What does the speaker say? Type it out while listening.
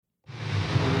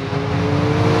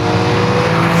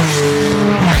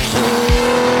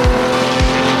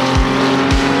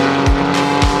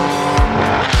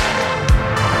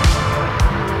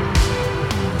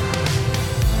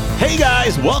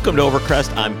Welcome to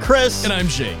Overcrest. I'm Chris. And I'm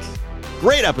Jake.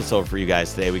 Great episode for you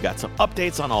guys today. We got some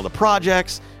updates on all the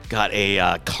projects. Got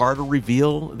a card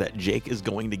reveal that Jake is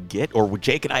going to get, or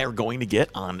Jake and I are going to get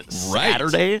on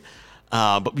Saturday.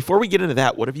 But before we get into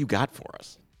that, what have you got for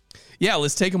us? Yeah,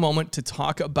 let's take a moment to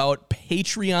talk about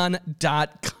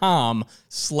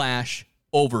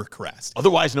patreon.com/Overcrest.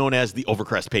 Otherwise known as the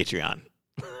Overcrest Patreon.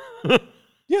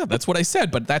 Yeah, that's what I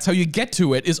said, but that's how you get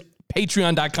to it is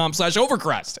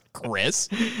patreon.com/Overcrest, Chris.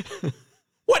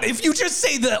 What, if you just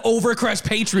say the Overcrest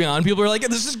Patreon, people are like,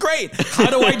 this is great. How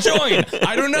do I join?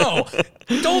 I don't know.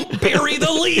 Don't bury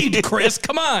the lead, Chris.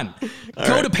 Come on.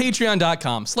 Go to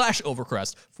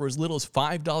patreon.com/Overcrest. For as little as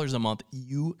 $5 a month,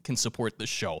 you can support the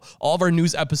show. All of our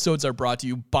news episodes are brought to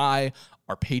you by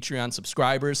our Patreon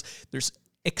subscribers. There's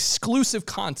exclusive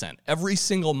content every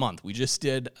single month. We just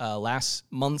did last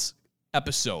month's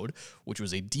episode, which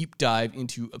was a deep dive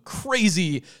into a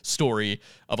crazy story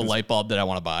of a light bulb that I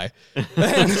want to buy.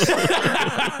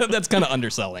 That's kind of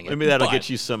underselling it. Maybe that'll get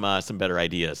you some better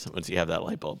ideas once you have that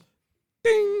light bulb.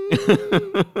 Ding.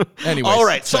 Anyways, all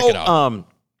right, check it out.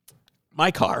 My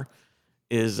car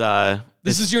is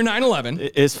this is your 911.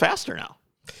 Is faster now.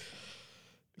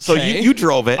 So Okay. you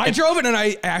drove it. I drove it, and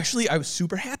I was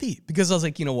super happy because I was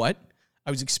like, you know what? I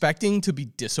was expecting to be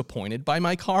disappointed by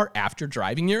my car after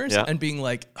driving yours and being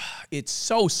like, it's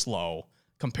so slow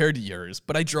compared to yours.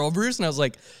 But I drove yours, and I was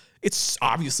like, it's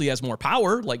obviously has more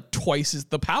power, like twice as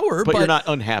the power. But you're not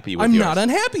unhappy with I'm yours. not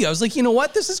unhappy. I was like, you know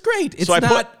what? This is great. It's so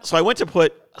I went to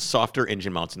put softer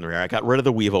engine mounts in the rear. I got rid of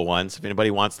the Weevil ones. If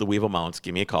anybody wants the Weevil mounts,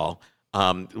 give me a call.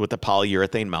 With the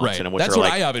polyurethane mounts right. in them, which That's are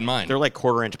what like, I have in mind. They're like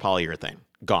 1/4-inch polyurethane.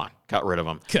 Gone. Got rid of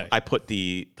them. Okay. I put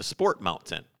the sport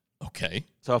mounts in. Okay.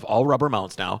 So I have all rubber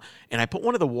mounts now, and I put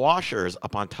one of the washers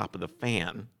up on top of the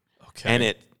fan, and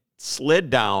it slid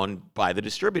down by the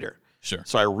distributor. Sure.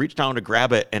 So I reached down to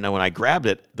grab it, and then when I grabbed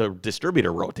it, the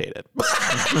distributor rotated.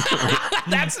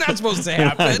 That's not supposed to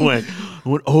happen. I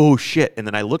went, oh, shit. And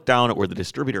then I looked down at where the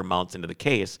distributor mounts into the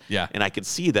case, and I could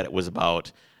see that it was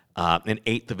about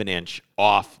 1/8 of an inch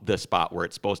off the spot where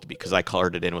it's supposed to be, because I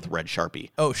colored it in with red Sharpie.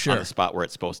 Oh, sure. On the spot where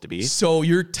it's supposed to be. So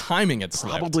your timing had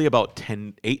slipped. Probably about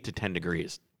 8 to 10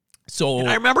 degrees. So And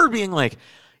I remember being like,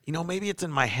 maybe it's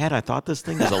in my head. I thought this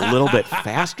thing was a little bit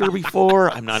faster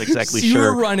before. I'm not exactly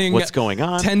sure running what's going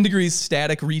on. 10 degrees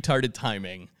static retarded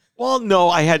timing. Well, no,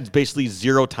 I had basically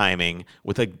zero timing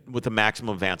with a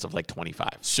maximum advance of like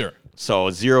 25. Sure.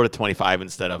 So 0 to 25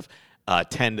 instead of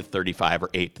 10 to 35 or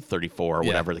 8 to 34 or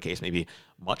whatever the case may be.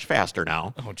 Much faster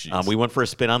now. Oh, jeez. We went for a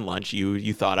spin on lunch.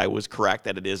 You thought I was correct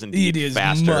that it is indeed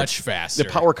faster. It is much faster. The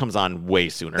power comes on way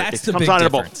sooner. That's it the comes big on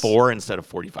difference. at about 4 instead of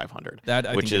 4,500,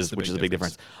 which is a big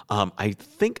difference. I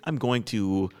think I'm going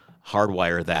to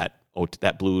hardwire that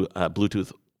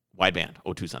Bluetooth wideband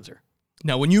O2 sensor.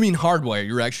 Now, when you mean hardwire,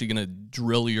 you're actually going to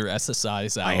drill your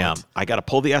SSIs out. I am. I got to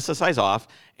pull the SSIs off,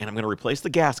 and I'm going to replace the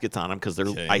gaskets on them because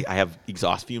I have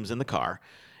exhaust fumes in the car.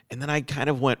 And then I kind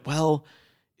of went, well,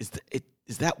 is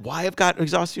that why I've got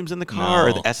exhaust fumes in the car?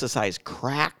 Or the SSI is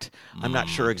cracked? I'm not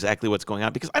sure exactly what's going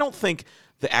on, because I don't think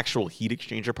the actual heat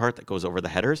exchanger part that goes over the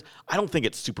headers, I don't think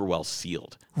it's super well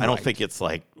sealed. I don't think it's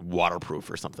like waterproof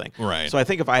or something. Right. So I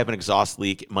think if I have an exhaust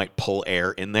leak, it might pull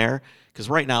air in there, because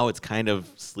right now it's kind of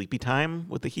sleepy time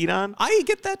with the heat on. I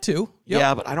get that too. Yep.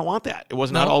 Yeah, but I don't want that. It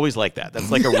was not always like that.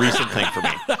 That's like a recent thing for me.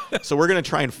 So we're going to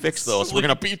try and fix those. We're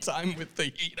going to Sleepy time with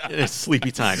the heat on. It's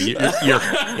sleepy time. You're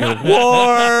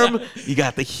warm. You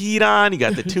got the heat on. You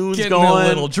got the tunes Getting going. a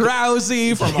little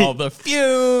drowsy from all the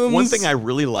fumes. One thing I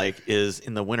really like is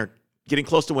in the winter, getting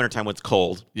close to wintertime when it's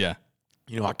cold. Yeah.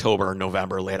 October,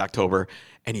 November, late October,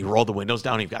 and you roll the windows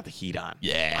down and you've got the heat on.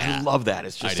 Yeah. I love that.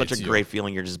 It's just such a too. great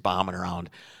feeling. You're just bombing around.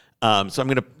 So I'm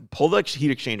going to pull the heat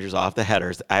exchangers off the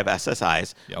headers. I have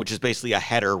SSIs, which is basically a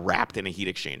header wrapped in a heat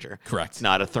exchanger. Correct. It's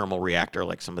not a thermal reactor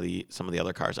like some of the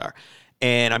other cars are.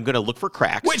 And I'm going to look for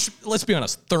cracks. Which, let's be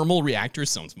honest, thermal reactors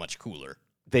sounds much cooler.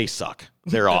 They suck.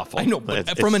 They're awful. I know,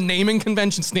 but from a naming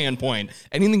convention standpoint,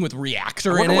 anything with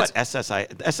reactor in it. What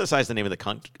SSI is the name of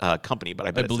the company, but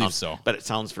I believe so. But it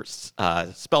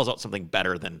spells out something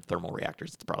better than thermal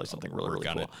reactors. It's probably something really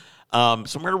cool.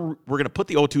 So we're gonna put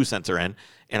the O2 sensor in,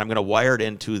 and I'm gonna wire it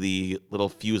into the little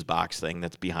fuse box thing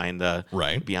that's behind the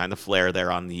flare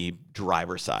there on the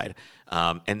driver's side.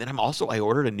 And then I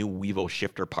ordered a new Wevo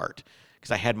shifter part,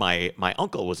 because I had my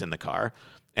uncle was in the car.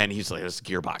 And he's like, this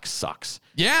gearbox sucks.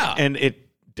 Yeah. And it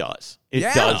does.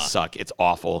 It does suck. It's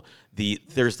awful.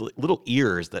 There's little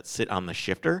ears that sit on the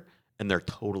shifter, and they're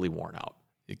totally worn out.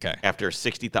 Okay. After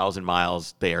 60,000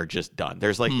 miles, they are just done.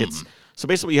 There's like, so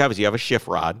basically what you have a shift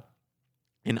rod,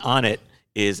 and on it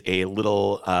is a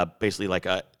little, basically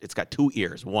it's got two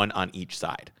ears, one on each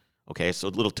side. Okay, so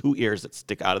little 2 ears that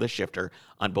stick out of the shifter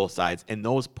on both sides, and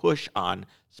those push on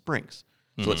springs.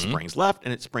 So it springs left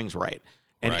and it springs right.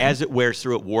 And as it wears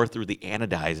through, it wore through the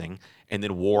anodizing and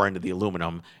then wore into the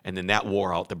aluminum, and then that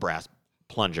wore out the brass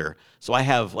plunger. So I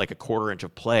have like a 1/4 inch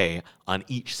of play on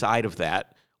each side of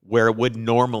that where it would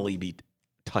normally be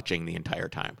touching the entire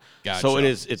time.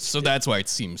 Gotcha. So that's why it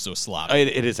seems so sloppy.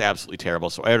 It is absolutely terrible.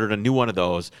 So I ordered a new one of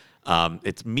those.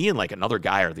 It's me and like another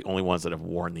guy are the only ones that have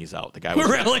worn these out. The guy was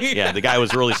really? Yeah, the guy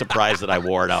was really surprised that I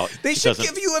wore it out. They should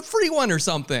give you a free one or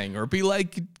something, or be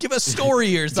like, give a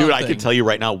story or something. Dude, I can tell you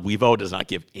right now, Wevo does not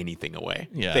give anything away.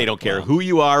 Yeah, they don't care who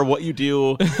you are, what you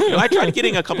do. I tried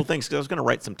getting a couple things because I was going to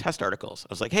write some test articles.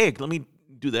 I was like, hey, let me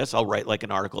do this. I'll write like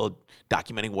an article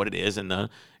documenting what it is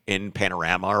in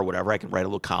Panorama or whatever. I can write a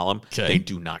little column. Okay. They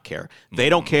do not care. They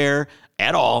don't care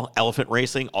at all. Elephant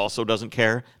Racing also doesn't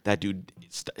care. That dude,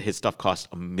 his stuff costs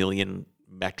 $1 million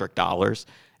metric dollars,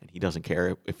 and he doesn't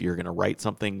care if you're going to write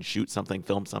something, shoot something,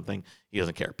 film something. He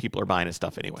doesn't care. People are buying his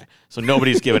stuff anyway. So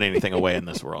nobody's giving anything away in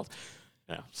this world.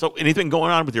 Yeah. So anything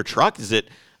going on with your truck? Is it?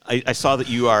 I saw that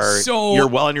you're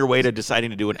well on your way to deciding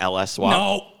to do an LS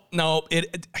swap. No.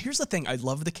 Here's the thing. I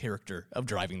love the character of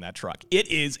driving that truck. It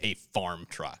is a farm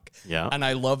truck. Yeah. And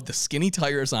I love the skinny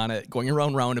tires on it, going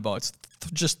around roundabouts,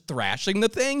 just thrashing the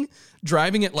thing,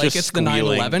 driving it like it's the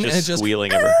 911, and it's just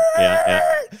squealing ever. Yeah.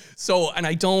 So, and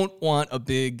I don't want a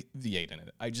big V8 in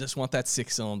it. I just want that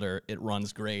 6-cylinder. It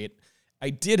runs great. I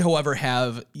did, however,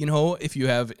 have, if you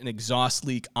have an exhaust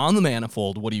leak on the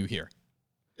manifold, what do you hear?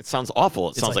 It sounds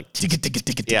awful. It sounds like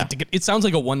yeah. It sounds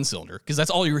like a 1-cylinder because that's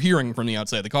all you're hearing from the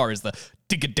outside of the car is the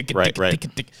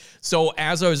right. So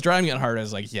as I was driving it hard, I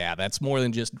was like, yeah, that's more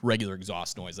than just regular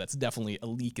exhaust noise. That's definitely a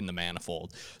leak in the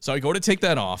manifold. So I go to take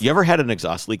that off. You ever had an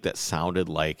exhaust leak that sounded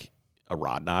like a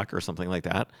rod knock or something like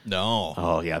that? No.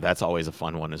 Oh yeah, that's always a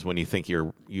fun one. Is when you think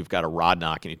you've got a rod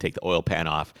knock and you take the oil pan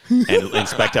off and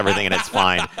inspect everything and it's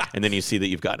fine, and then you see that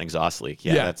you've got an exhaust leak.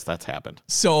 Yeah. That's happened.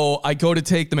 So I go to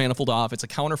take the manifold off. It's a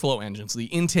counterflow engine, so the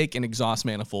intake and exhaust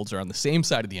manifolds are on the same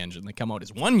side of the engine. They come out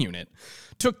as one unit.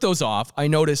 Took those off. I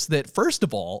noticed that first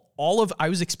of all, I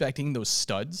was expecting those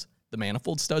studs, the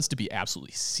manifold studs, to be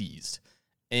absolutely seized.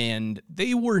 And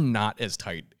they were not as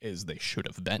tight as they should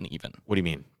have been even. What do you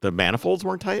mean? The manifolds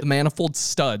weren't tight? The manifold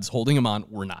studs holding them on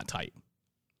were not tight.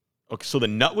 Okay, so the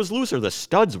nut was loose or the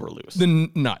studs were loose?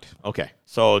 The nut. Okay,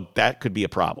 so that could be a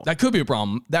problem. That could be a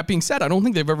problem. That being said, I don't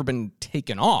think they've ever been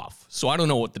taken off, so I don't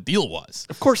know what the deal was.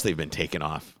 Of course they've been taken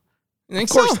off.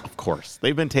 Of course.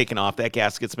 They've been taken off. That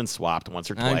gasket's been swapped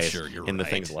once or twice in the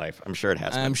thing's life. I'm sure it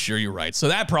has been. I'm sure you're right. So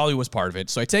that probably was part of it.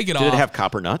 So I take it off. Did it have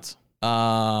copper nuts?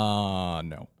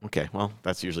 No. Okay, well,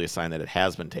 that's usually a sign that it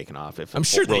has been taken off. If I'm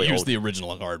sure they use the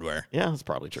original hardware. Yeah, that's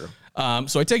probably true.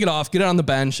 So I take it off, get it on the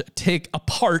bench, take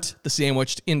apart the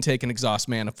sandwiched intake and exhaust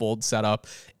manifold setup,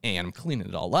 and I'm cleaning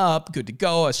it all up. Good to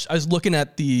go. I was looking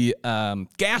at the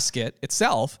gasket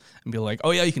itself and be like,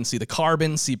 oh yeah, you can see the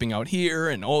carbon seeping out here,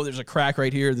 and oh, there's a crack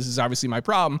right here. This is obviously my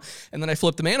problem. And then I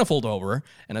flip the manifold over,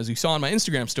 and as you saw in my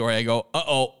Instagram story, I go,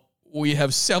 uh-oh, we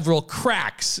have several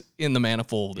cracks in the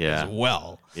manifold as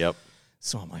well. Yep.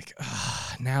 So I'm like,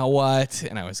 now what?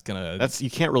 And I was you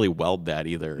can't really weld that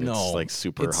either. No, it's like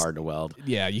super hard to weld.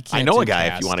 Yeah, you can't. I know a guy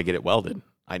if you want to get it welded.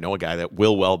 I know a guy that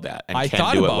will weld that and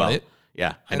can do it well.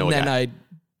 Yeah, I know a guy. And then I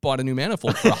bought a new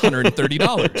manifold for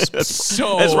 $130.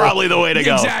 So that's probably the way to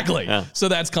go. Exactly. Yeah. So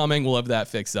that's coming. We'll have that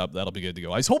fixed up. That'll be good to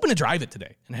go. I was hoping to drive it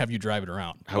today and have you drive it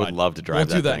around. I would love to drive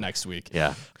that. We'll do that next week.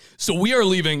 Yeah. So we are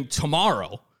leaving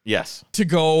tomorrow. Yes. To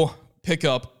go pick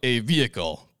up a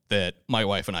vehicle that my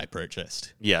wife and I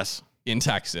purchased. Yes. In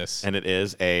Texas. And it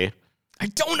is I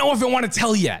don't know if I want to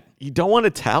tell yet. You don't want to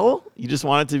tell? You just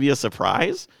want it to be a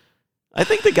surprise? I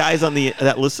think the guys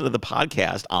that listen to the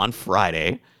podcast on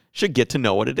Friday should get to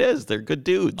know what it is. They're good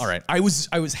dudes. All right. I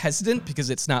was hesitant because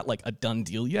it's not like a done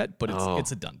deal yet, but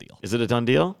it's a done deal. Is it a done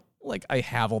deal? Like I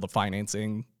have all the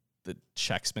financing. The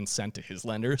check's been sent to his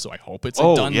lender, so I hope it's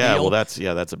a done deal. Well, that's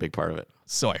a big part of it.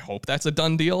 So I hope that's a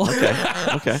done deal.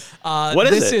 Okay. What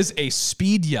is it? This is a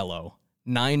Speed Yellow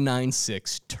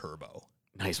 996 Turbo.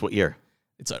 Nice. What year?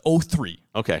 It's an 03.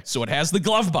 Okay. So it has the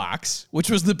glove box,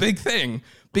 which was the big thing,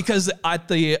 because at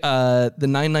the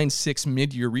 996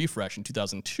 mid-year refresh in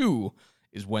 2002,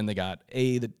 is when they got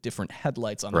the different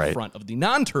headlights on the front of the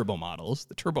non-turbo models.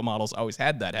 The turbo models always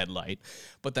had that headlight,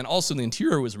 but then also the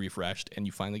interior was refreshed, and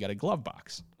you finally got a glove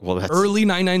box. Well, that's early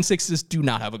 996s do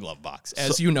not have a glove box,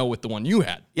 as you know with the one you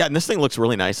had. Yeah, and this thing looks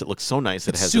really nice. It looks so nice.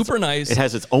 It has super nice. It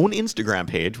has its own Instagram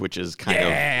page, which is kind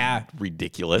of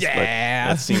ridiculous. Yeah.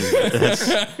 But that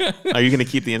seems. Are you going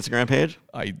to keep the Instagram page?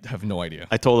 I have no idea.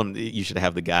 I told him you should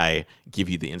have the guy give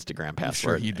you the Instagram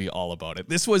password. I'm sure he'd be all about it.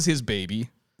 This was his baby,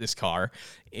 this car,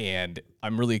 and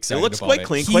I'm really excited about it. It looks quite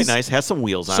clean, quite nice. Has some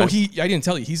wheels on it. I didn't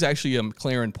tell you, he's actually a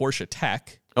McLaren Porsche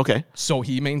tech. Okay. So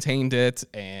he maintained it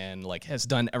and like has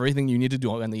done everything you need to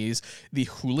do on these. The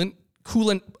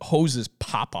coolant hoses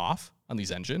pop off on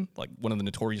these engine. Like one of the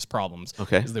notorious problems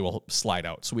is they will slide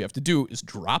out. So what we have to do is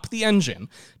drop the engine,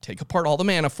 take apart all the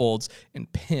manifolds,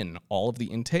 and pin all of the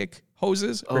intake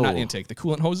hoses, or not intake, the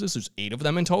coolant hoses. There's 8 of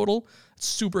them in total. It's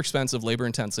super expensive, labor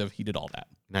intensive. He did all that.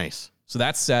 Nice. So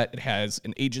that's set. It has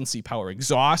an agency power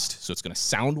exhaust, so it's going to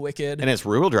sound wicked. And it's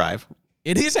rear-wheel drive.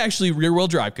 It is actually rear-wheel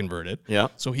drive converted. Yeah.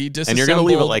 So he disassembled and you're going to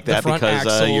leave it like that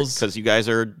because you guys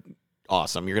are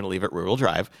awesome. You're going to leave it rear-wheel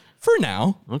drive. For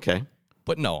now. Okay.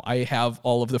 But no, I have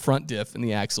all of the front diff, and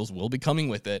the axles will be coming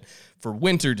with it for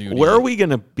winter duty. Where are we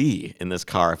going to be in this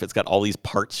car if it's got all these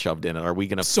parts shoved in it? Are we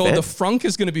going to fit? The front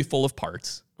is going to be full of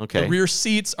parts. Okay. The rear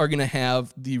seats are going to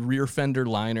have the rear fender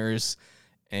liners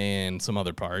and some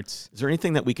other parts. Is there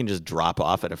anything that we can just drop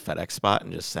off at a FedEx spot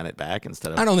and just send it back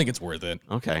instead of... I don't think it's worth it.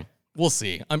 Okay. We'll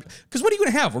see. Because what are you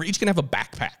going to have? We're each going to have a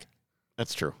backpack.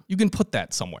 That's true. You can put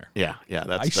that somewhere. Yeah,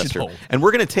 that's true. Hope. And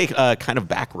we're going to take kind of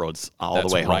back roads all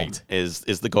the way home. Is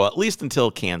the goal, at least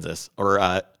until Kansas or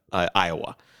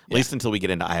Iowa. At least until we get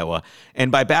into Iowa.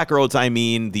 And by back roads, I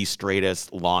mean the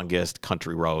straightest, longest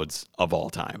country roads of all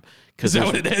time. Is that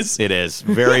what it is? It is.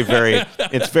 Very, very,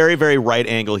 it's very, very right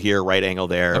angle here, right angle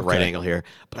there, right angle here.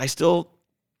 But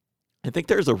I think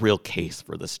there's a real case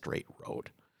for the straight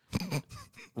road.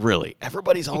 Really.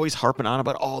 Everybody's always harping on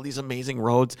about all these amazing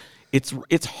roads.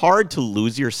 It's hard to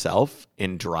lose yourself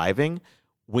in driving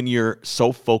when you're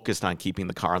so focused on keeping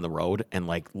the car on the road and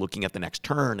like looking at the next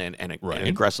turn and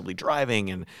aggressively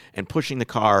driving and pushing the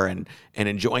car and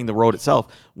enjoying the road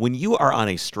itself. When you are on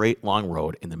a straight, long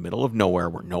road in the middle of nowhere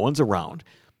where no one's around,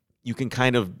 you can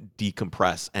kind of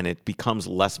decompress and it becomes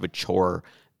less of a chore.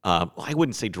 I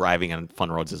wouldn't say driving on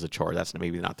fun roads is a chore. That's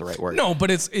maybe not the right word. No, but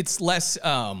it's less.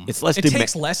 It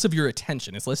takes less of your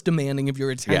attention. It's less demanding of your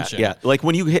attention. Yeah. Like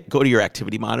when you go to your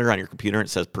activity monitor on your computer and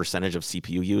it says percentage of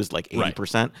CPU used, like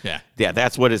 80%. Yeah.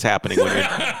 That's what is happening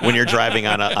when you're driving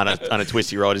on a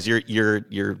twisty road. Is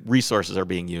your resources are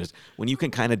being used. When you can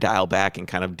kind of dial back and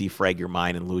kind of defrag your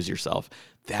mind and lose yourself.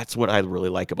 That's what I really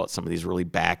like about some of these really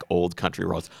back old country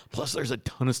roads. Plus, there's a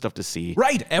ton of stuff to see.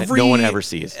 Right. No one ever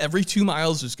sees. Every 2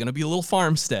 miles, there's going to be a little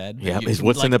farmstead. Yeah.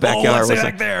 What's in the backyard? What's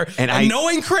back there? And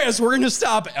knowing Chris, we're going to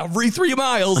stop every 3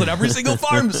 miles at every single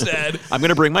farmstead. I'm going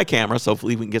to bring my camera, so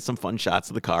hopefully we can get some fun shots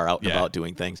of the car out and about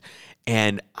doing things.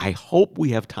 And I hope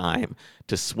we have time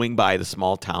to swing by the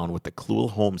small town with the Kluel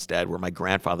homestead where my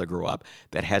grandfather grew up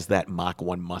that has that Mach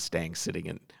 1 Mustang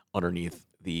sitting underneath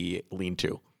the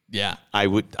lean-to. Yeah. I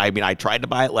tried to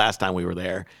buy it last time we were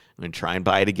there. I'm going to try and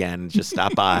buy it again. Just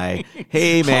stop by.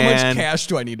 Hey, man. How much cash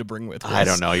do I need to bring with us? I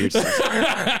don't know.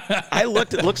 I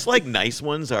looked. It looks like nice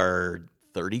ones are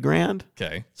 $30,000.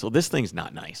 Okay. So this thing's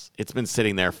not nice. It's been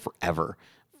sitting there forever.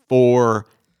 But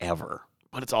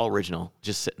it's all original.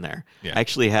 Just sitting there. Yeah. I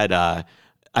actually had...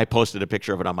 I posted a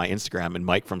picture of it on my Instagram, and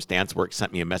Mike from Stancework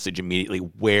sent me a message immediately.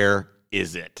 Where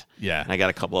is it? Yeah. And I got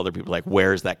a couple other people like,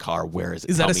 where's that car? Where is it?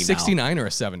 Is that a 69 or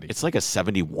a 70? It's like a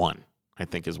 71, I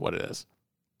think is what it is.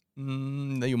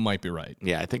 You might be right.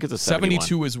 Yeah, I think it's a 71.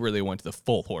 72 is where they went to the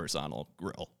full horizontal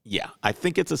grill. Yeah, I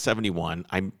think it's a 71.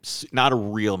 I'm not a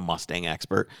real Mustang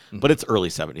expert, but it's early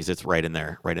 70s. It's right in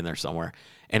there somewhere.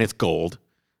 And it's gold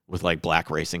with like black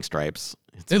racing stripes.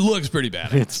 It looks pretty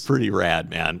bad. It's pretty rad,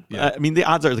 man. Yeah. I mean, the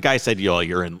odds are the guy said,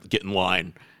 get in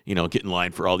line. Get in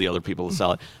line for all the other people to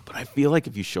sell it. But I feel like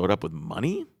if you showed up with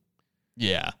money,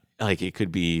 like it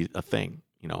could be a thing,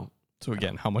 So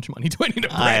again, how much money do I need to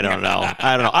bring? I don't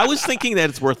know. I was thinking that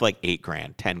it's worth like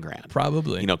 $8,000, $10,000.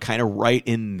 Probably. Kind of right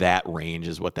in that range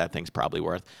is what that thing's probably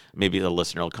worth. Maybe the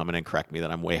listener will come in and correct me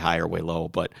that I'm way high or way low,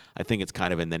 but I think it's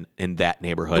kind of in that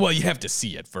neighborhood. Well, you have to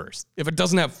see it first. If it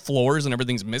doesn't have floors and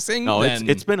everything's missing, no, then...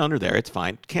 it's been under there. It's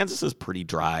fine. Kansas is pretty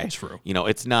dry. True.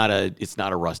 It's not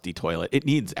a rusty toilet. It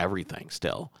needs everything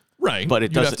still. Right. But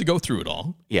it doesn't have to go through it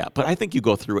all. Yeah, but I think you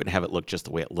go through it and have it look just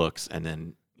the way it looks, and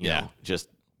then just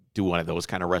do one of those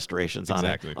kind of restorations on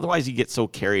it. Otherwise, you get so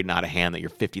carried and out of hand that you're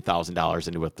 $50,000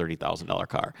 into a $30,000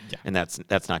 car, and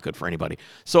that's not good for anybody.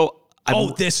 So,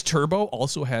 this turbo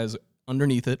also has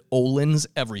underneath it, Olin's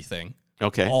everything.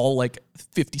 Okay. All like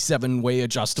 57-way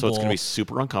adjustable. So it's going to be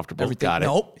super uncomfortable. Everything. Got it.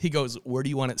 Nope. He goes, where do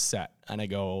you want it set? And I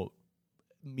go,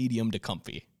 medium to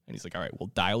comfy. And he's like, all right,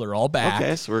 we'll dial her all back.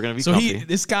 Okay, so we're going to be comfy.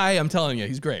 This guy, I'm telling you,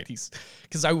 he's great.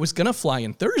 Because I was going to fly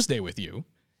in Thursday with you.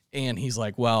 And he's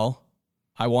like, well,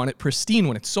 I want it pristine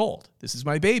when it's sold. This is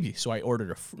my baby. So I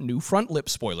ordered a new front lip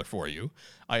spoiler for you.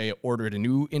 I ordered a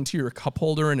new interior cup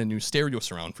holder and a new stereo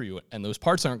surround for you. And those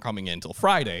parts aren't coming in until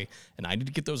Friday. And I need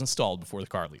to get those installed before the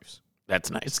car leaves. That's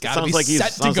nice. It's got to be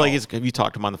set to go. Have you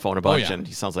talked to him on the phone a bunch, and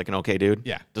he sounds like an okay dude?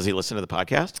 Yeah. Does he listen to the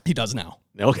podcast? He does now.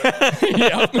 Okay.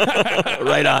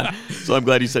 Right on. So I'm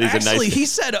glad you said he's a nice Actually, he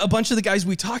said a bunch of the guys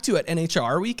we talked to at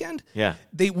NHR weekend,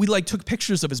 we like took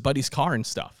pictures of his buddy's car and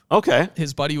stuff. Okay.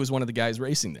 His buddy was one of the guys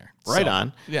racing there. Right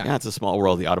on. Yeah, it's a small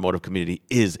world. The automotive community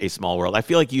is a small world. I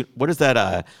feel like what is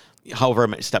that, however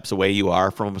many steps away you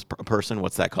are from a person,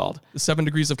 what's that called? The 7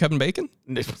 degrees of Kevin Bacon?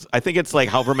 I think it's like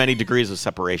however many degrees of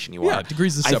separation you are. Yeah,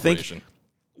 degrees of separation. I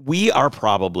think we are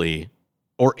probably,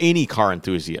 or any car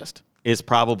enthusiast, is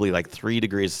probably like 3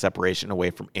 degrees of separation away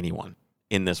from anyone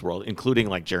in this world, including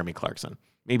like Jeremy Clarkson.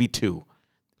 Maybe 2.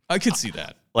 I could see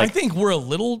that. I think we're a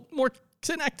little more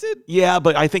connected. Yeah,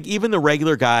 but I think even the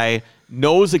regular guy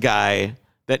knows a guy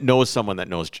that knows someone that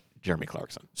knows Jeremy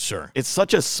Clarkson. Sure. It's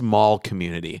such a small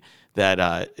community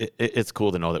that it's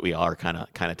cool to know that we all are kind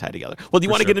of tied together. Well, do you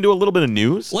want to get into a little bit of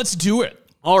news? Let's do it.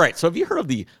 All right. So have you heard of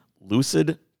the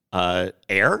Lucid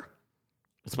Air?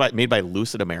 It's made by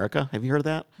Lucid America. Have you heard of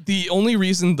that? The only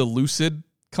reason the Lucid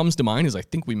comes to mind is I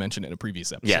think we mentioned it in a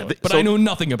previous episode. Yeah, but I know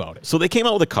nothing about it. So they came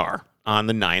out with a car on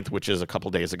the 9th, which is a couple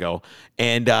days ago,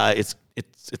 and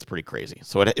it's pretty crazy.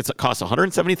 So it costs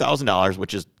 $170,000,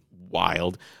 which is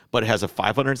wild, but it has a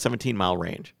 517-mile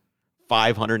range.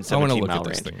 517-mile range. I want to look at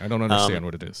this thing. I don't understand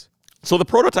what it is. So the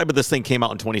prototype of this thing came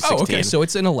out in 2016. Oh, okay. So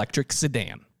it's an electric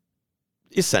sedan.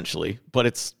 Essentially, but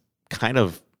it's kind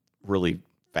of really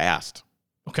fast.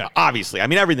 Okay. Obviously. I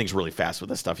mean, everything's really fast with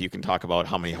this stuff. You can talk about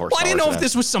how many horsepower. Well, I didn't know if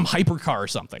this was some hypercar or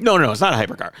something. No, it's not a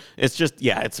hypercar. It's just,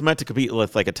 it's meant to compete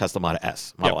with like a Tesla Model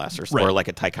S or like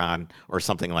a Taycan or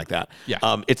something like that.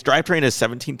 Yeah. Its drivetrain is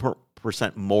 17%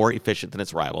 more efficient than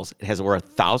its rivals. It has over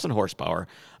 1,000 horsepower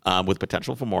with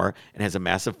potential for more, and has a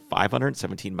massive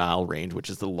 517-mile range, which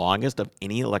is the longest of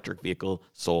any electric vehicle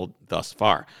sold thus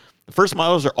far. The first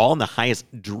models are all in the highest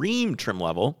Dream trim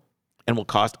level, and will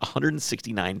cost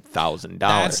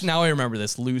 $169,000. Now I remember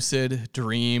this. Lucid,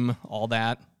 Dream, all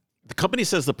that. The company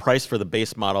says the price for the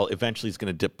base model eventually is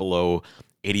going to dip below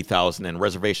 $80,000, and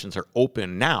reservations are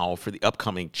open now for the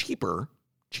upcoming cheaper,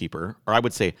 or I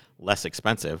would say less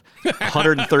expensive,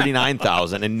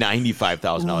 $139,000 and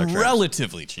 $95,000 trips.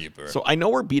 Relatively cheaper. So I know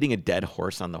we're beating a dead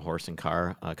horse on the horse and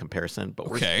car comparison, but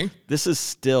this is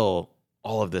still,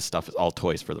 all of this stuff is all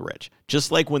toys for the rich.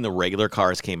 Just like when the regular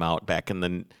cars came out back in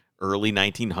the early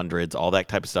 1900s, all that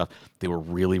type of stuff, they were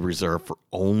really reserved for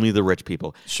only the rich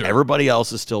people. Sure. Everybody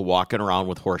else is still walking around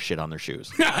with horse shit on their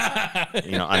shoes.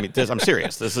 I mean, I'm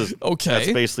serious. This is okay.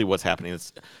 That's basically what's happening.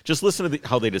 Just listen to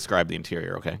how they describe the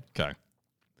interior, okay? Okay.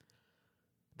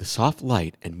 The soft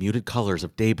light and muted colors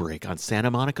of daybreak on Santa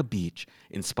Monica Beach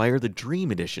inspire the Dream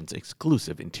Edition's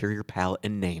exclusive interior palette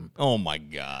and name. Oh my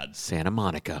God. Santa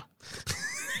Monica.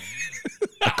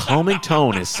 A calming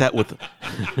tone is set with...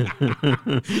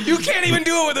 You can't even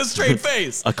do it with a straight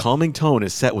face. A calming tone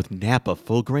is set with Napa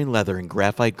full-grain leather and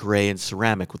graphite gray and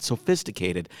ceramic with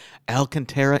sophisticated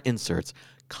Alcantara inserts,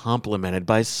 complemented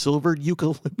by silvered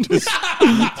eucalyptus.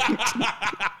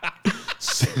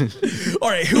 All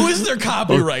right, who is their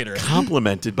copywriter?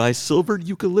 Complemented by silvered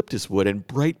eucalyptus wood and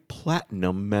bright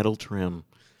platinum metal trim.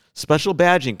 Special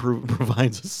badging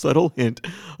provides a subtle hint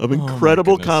of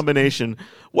incredible combination.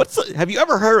 Have you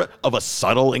ever heard of a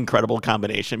subtle, incredible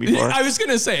combination before? I was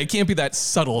going to say, it can't be that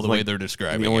subtle the way they're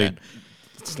describing it.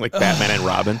 It's like Batman and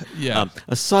Robin. Yeah.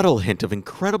 A subtle hint of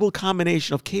incredible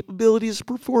combination of capabilities,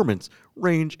 performance,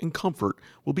 range, and comfort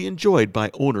will be enjoyed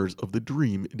by owners of the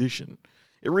Dream Edition.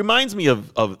 It reminds me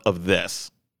of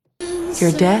this.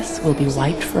 Your death will be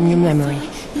wiped from your memory.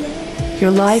 Your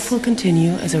life will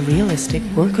continue as a realistic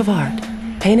work of art,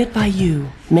 painted by you,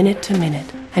 minute to minute,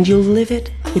 and you'll live it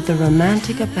with the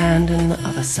romantic abandon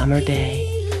of a summer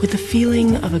day, with the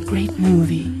feeling of a great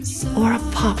movie, or a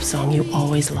pop song you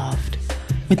always loved,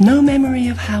 with no memory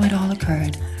of how it all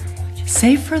occurred,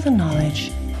 save for the knowledge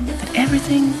that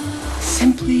everything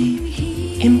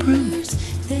simply improves.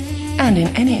 And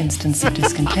in any instance of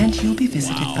discontent, you'll be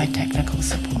visited by technical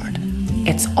support.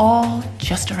 It's all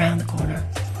just around the corner.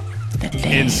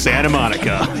 In Santa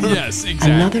Monica. Yes,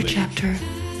 exactly. Another chapter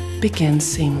begins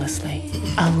seamlessly.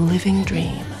 A living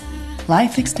dream.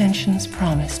 Life extensions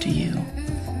promised to you.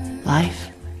 Life,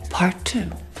 Part 2. A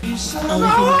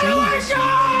living dreams.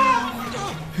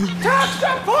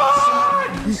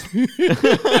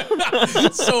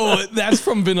 So that's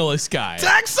from Vanilla Sky.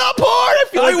 Tech support! I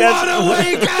feel like I want to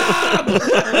wake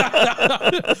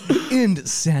up! In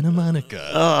Santa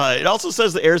Monica. It also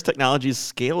says the Air's technology is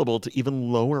scalable to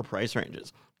even lower price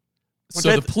ranges.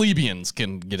 So the plebeians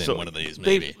can get in one of these,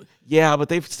 maybe. Yeah, but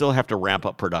they still have to ramp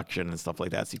up production and stuff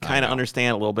like that. So you kind of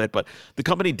understand a little bit. But the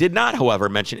company did not, however,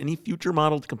 mention any future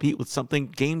model to compete with something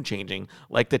game-changing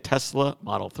like the Tesla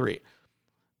Model 3.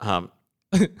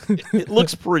 It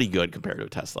looks pretty good compared to a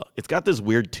Tesla. It's got this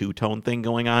weird two-tone thing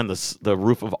going on. The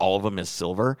roof of all of them is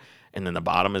silver, and then the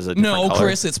bottom is a different color. No,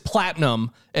 Chris, it's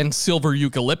platinum and silver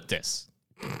eucalyptus.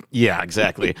 Yeah,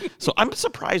 exactly. So I'm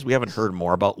surprised we haven't heard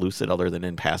more about Lucid other than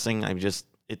in passing.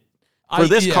 For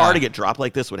this car to get dropped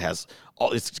like this,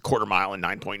 it's quarter mile and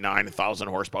 9.9, 1,000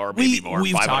 horsepower, maybe more.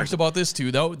 We've talked about this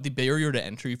too, though. The barrier to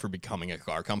entry for becoming a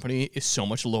car company is so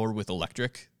much lower with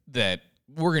electric that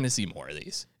we're going to see more of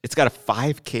these. It's got a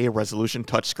 5K resolution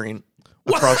touchscreen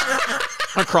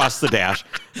across the dash,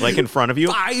 like in front of you.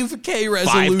 5K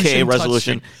resolution. 5K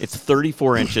resolution. It's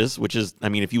 34 inches, which is,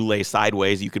 if you lay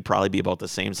sideways, you could probably be about the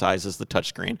same size as the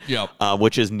touchscreen. Yep.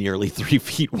 Which is nearly 3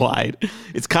 feet wide.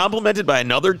 It's complemented by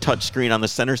another touchscreen on the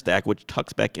center stack, which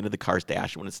tucks back into the car's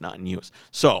dash when it's not in use.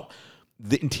 So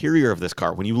the interior of this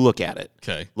car, when you look at it,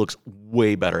 looks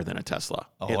way better than a Tesla.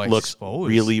 It looks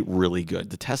really, really good.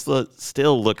 The Tesla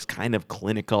still looks kind of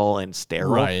clinical and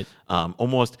sterile. Right.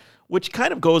 Almost, which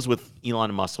kind of goes with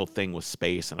Elon Musk's whole thing with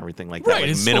space and everything like that. Right,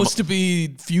 it's supposed to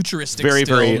be futuristic, very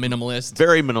minimalist.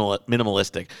 Very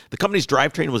minimalistic. The company's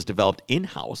drivetrain was developed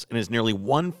in-house and is nearly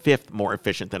 1/5 more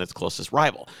efficient than its closest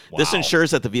rival. Wow. This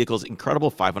ensures that the vehicle's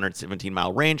incredible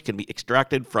 517-mile range can be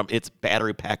extracted from its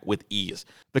battery pack with ease.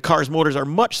 The car's motors are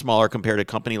much smaller compared to a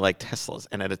company like Tesla's,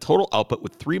 and at a total output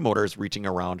with 3 motors reaching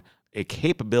around a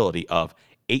capability of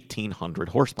 1,800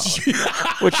 horsepower,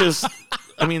 which is...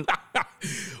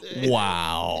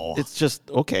 wow. It's just,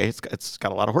 okay, it's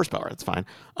got a lot of horsepower. It's fine.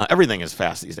 Everything is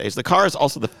fast these days. The car is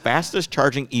also the fastest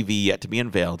charging EV yet to be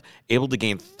unveiled, able to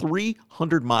gain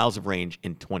 300 miles of range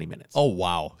in 20 minutes. Oh,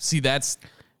 wow. See,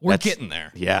 we're getting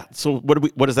there. Yeah. So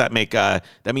what does that make? That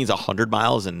means 100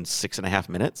 miles in 6.5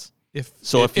 minutes? If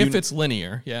it's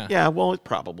linear, yeah. Yeah, well, it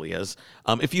probably is.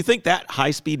 If you think that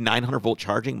high-speed 900-volt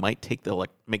charging might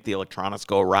make the electronics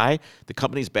go awry, the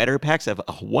company's battery packs have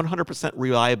a 100%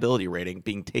 reliability rating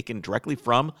being taken directly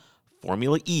from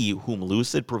Formula E, whom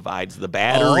Lucid provides the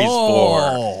batteries for.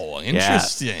 Oh,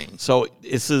 interesting. Yeah. So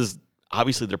this is...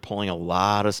 Obviously, they're pulling a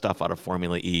lot of stuff out of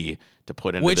Formula E to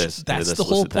put into this. That's the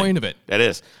whole point of it. That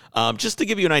is. Just to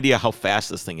give you an idea how fast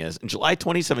this thing is, in July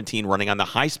 2017, running on the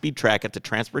high-speed track at the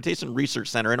Transportation Research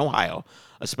Center in Ohio,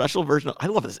 a special version of... I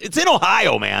love this. It's in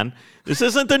Ohio, man. This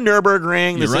isn't the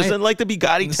Nürburgring. This isn't like the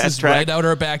Bugatti test track. Right out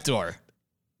our back door.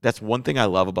 That's one thing I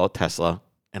love about Tesla,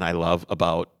 and I love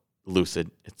about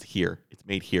Lucid. It's here. It's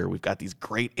made here. We've got these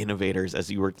great innovators, as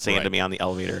you were saying to me on the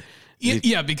elevator.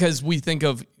 Yeah, because we think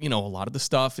of, a lot of the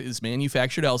stuff is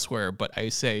manufactured elsewhere, but I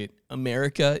say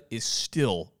America is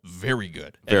still very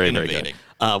good at innovating.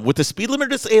 Very good. With the speed limiter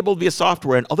disabled via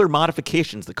software and other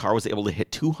modifications, the car was able to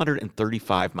hit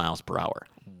 235 miles per hour.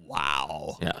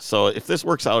 Wow. Yeah, so if this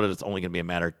works out, it's only going to be a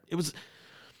matter...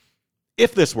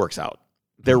 If this works out,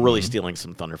 they're really stealing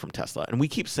some thunder from Tesla. And we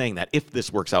keep saying that if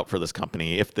this works out for this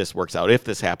company, if this works out, if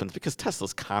this happens, because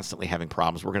Tesla's constantly having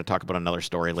problems. We're going to talk about another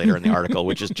story later in the article,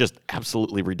 which is just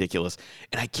absolutely ridiculous.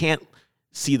 And I can't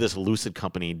see this Lucid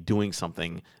company doing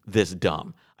something this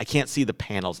dumb. I can't see the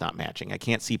panels not matching. I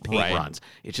can't see paint runs.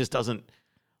 It just doesn't...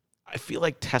 I feel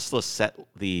like Tesla set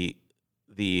the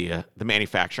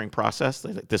manufacturing process.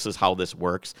 This is how this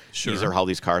works. Sure. These are how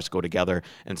these cars go together.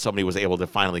 And somebody was able to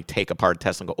finally take apart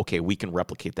Tesla and go, okay, we can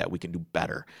replicate that. We can do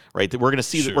better, right? We're going to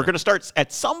see that we're going to start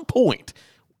at some point.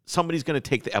 Somebody's going to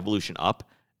take the evolution up,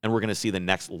 and we're going to see the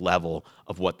next level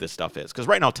of what this stuff is. Because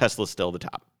right now, Tesla's still the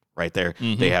top. Right there,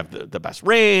 they have the best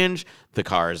range. The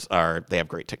cars they have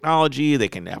great technology. They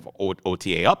can have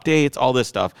OTA updates, all this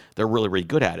stuff. They're really, really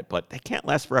good at it, but they can't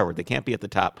last forever. They can't be at the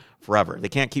top forever. They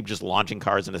can't keep just launching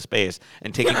cars into space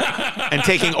and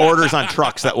taking orders on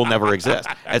trucks that will never exist.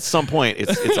 At some point,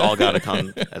 it's all got to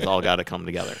come. It's all got to come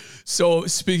together. So,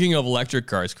 speaking of electric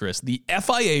cars, Chris, the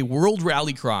FIA World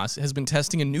Rallycross has been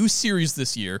testing a new series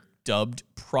this year dubbed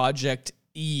Project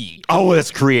E. Oh, that's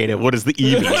creative. What does the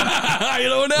E mean? I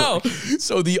don't know.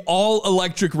 So the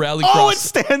all-electric rallycross. Oh, it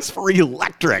stands for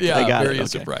electric. Yeah, I got very it.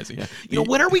 surprising. Yeah.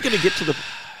 When are we going to get to the?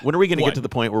 When are we going to get to the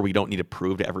point where we don't need to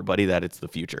prove to everybody that it's the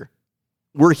future?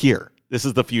 We're here. This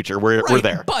is the future. We're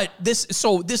there. But this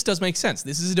does make sense.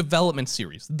 This is a development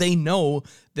series. They know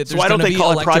that there's So why don't they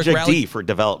call it Project Rally? D for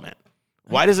development?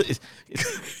 Why does it?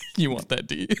 You want that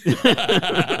D?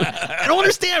 I don't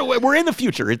understand. We're in the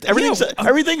future.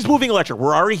 Everything's moving electric.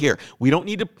 We're already here. We don't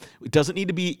need to. It doesn't need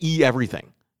to be E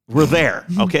everything. We're there.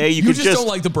 Okay, you just don't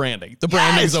like the branding. The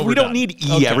branding's overdone. We don't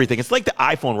need everything. It's like the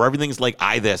iPhone where everything's like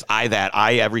I this, I that,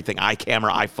 I everything, I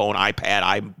camera, iPhone,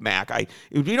 iPad, iMac.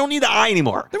 We don't need the I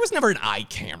anymore. There was never an I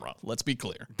camera. Let's be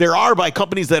clear. There are by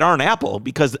companies that aren't Apple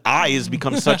because I has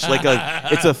become such like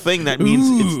it's a thing that means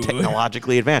it's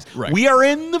technologically advanced. Right. We are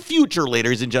in the future,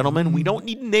 ladies and gentlemen. We don't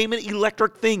need to name it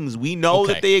electric things. We know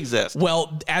that they exist.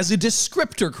 Well, as a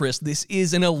descriptor, Chris, this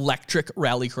is an electric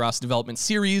rallycross development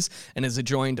series and has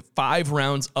joined 5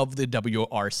 rounds of the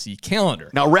WRC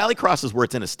calendar. Now, rallycross is where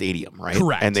it's in a stadium, right?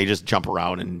 Correct. And they just jump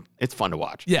around, and it's fun to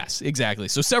watch. Yes, exactly.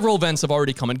 So several events have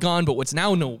already come and gone, but what's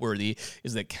now noteworthy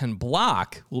is that Ken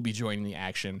Block will be joining the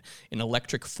action in an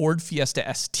electric Ford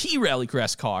Fiesta ST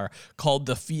rallycross car called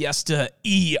the Fiesta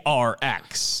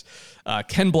ERX.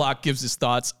 Ken Block gives his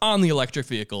thoughts on the electric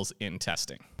vehicles in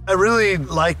testing. I really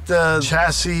like the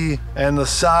chassis and the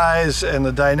size and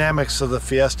the dynamics of the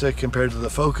Fiesta compared to the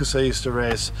Focus I used to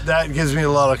race. That gives me a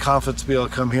lot of confidence to be able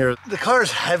to come here. The car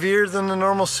is heavier than the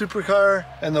normal supercar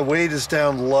and the weight is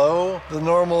down low. The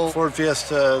normal Ford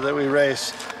Fiesta that we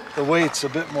race, the weight's a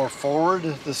bit more forward.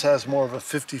 This has more of a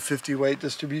 50-50 weight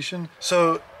distribution.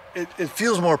 So it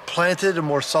feels more planted and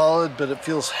more solid, but it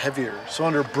feels heavier. So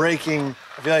under braking,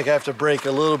 I feel like I have to brake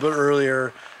a little bit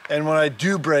earlier. And when I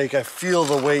do brake, I feel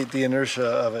the weight, the inertia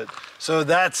of it. So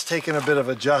that's taken a bit of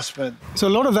adjustment. So a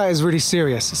lot of that is really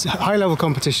serious. It's high-level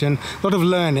competition, a lot of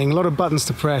learning, a lot of buttons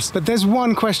to press. But there's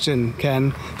one question,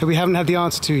 Ken, that we haven't had the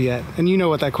answer to yet. And you know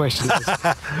what that question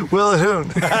is. Will it hoon?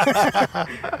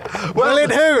 Will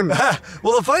it hoon?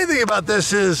 Well, the funny thing about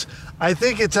this is I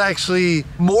think it's actually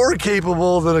more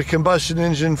capable than a combustion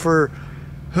engine for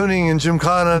hooning in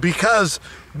Gymkhana because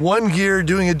one gear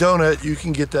doing a donut, you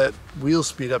can get that wheel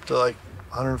speed up to like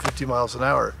 150 miles an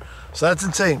hour. So that's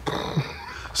insane.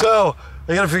 So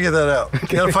I gotta figure that out.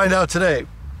 Okay. Gotta find out today.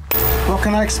 What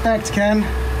can I expect, Ken?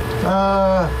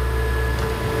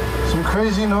 Some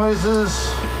crazy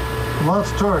noises,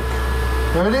 lots of torque.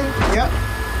 Ready? Yep.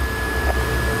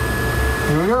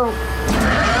 Here we go.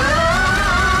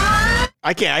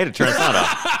 I can't. I had to turn the sound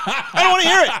off. I don't want to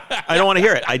hear it. I don't want to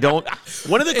hear it. I don't.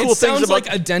 One of the cool things about it sounds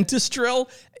like a dentist drill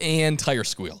and tire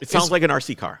squeal. It sounds like an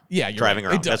RC car. Yeah, you're driving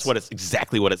right. around. That's what it's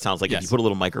exactly what it sounds like. Yes. If you put a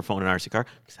little microphone in an RC car,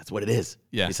 because that's what it is.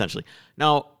 Yeah. Essentially.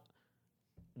 Now,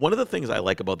 one of the things I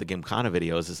like about the Gymkhana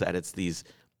videos is that it's this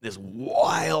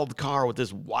wild car with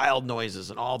this wild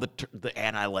noises and all the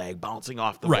anti-lag bouncing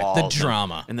off the walls. Right, the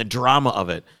drama. And the drama of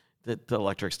it. The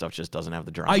electric stuff just doesn't have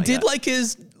the drama. I did like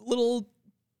his little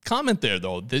comment there,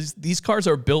 though. These cars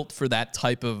are built for that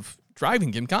type of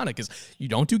driving, Gymkhana, because you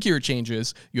don't do gear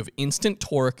changes, you have instant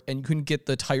torque, and you can get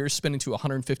the tires spinning to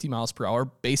 150 miles per hour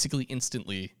basically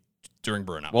instantly during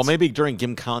burnouts. Well, maybe during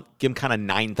Gymkhana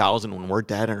 9000 when we're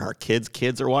dead and our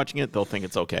kids are watching it, they'll think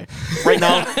it's okay. Right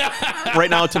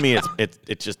now, to me,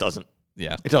 it just doesn't.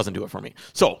 Yeah, it doesn't do it for me.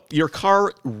 So your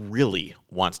car really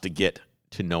wants to get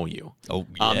to know you. Oh,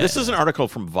 yeah. This is an article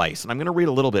from Vice, and I'm going to read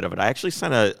a little bit of it. I actually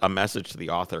sent a message to the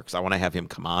author because I want to have him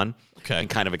come on and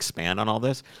kind of expand on all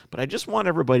this. But I just want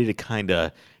everybody to kind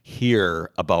of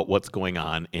hear about what's going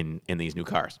on in these new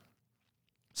cars.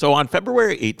 So on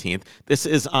February 18th, this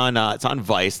is on it's on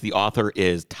Vice. The author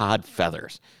is Todd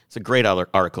Feathers. It's a great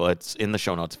article. It's in the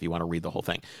show notes if you want to read the whole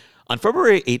thing. On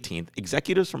February 18th,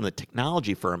 executives from the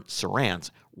technology firm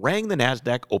Cerence rang the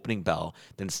NASDAQ opening bell,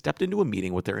 then stepped into a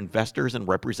meeting with their investors and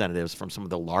representatives from some of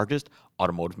the largest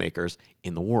automotive makers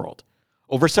in the world.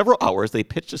 Over several hours, they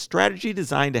pitched a strategy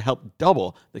designed to help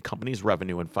double the company's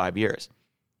revenue in 5 years.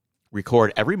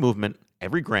 Record every movement,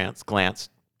 every glance,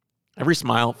 every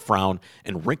smile, frown,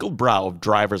 and wrinkled brow of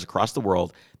drivers across the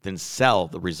world, then sell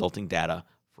the resulting data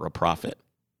for a profit.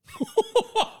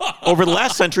 Over the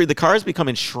last century, the car has become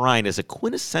enshrined as a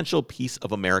quintessential piece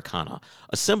of Americana,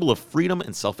 a symbol of freedom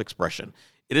and self-expression.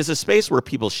 It is a space where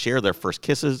people share their first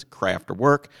kisses, cry after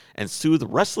work, and soothe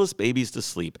restless babies to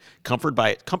sleep, comforted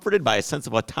by a sense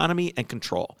of autonomy and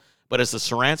control. But as the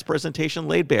Cerence presentation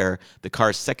laid bare, the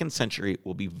car's second century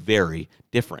will be very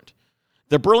different.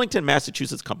 The Burlington,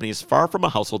 Massachusetts company is far from a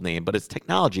household name, but its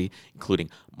technology, including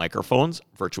microphones,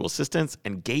 virtual assistants,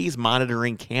 and gaze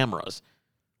monitoring cameras,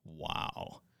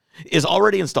 is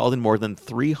already installed in more than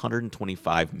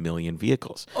 325 million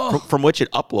vehicles, from which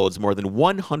it uploads more than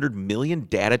 100 million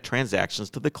data transactions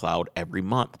to the cloud every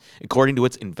month, according to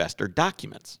its investor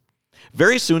documents.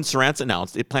 Very soon, Cerence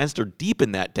announced it plans to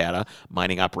deepen that data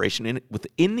mining operation with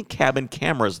in-cabin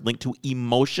cameras linked to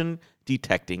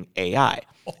emotion-detecting AI.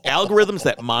 Algorithms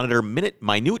that monitor minute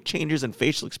changes in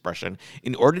facial expression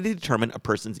in order to determine a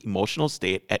person's emotional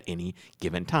state at any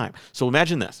given time. So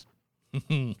imagine this.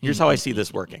 Here's how I see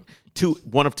this working.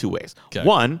 One of two ways. Okay.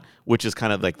 One, which is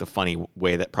kind of like the funny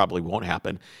way that probably won't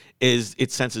happen, is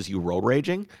it senses you road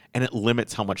raging and it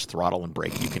limits how much throttle and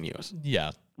brake you can use.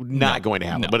 Yeah. Not going to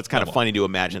happen, but it's kind of funny to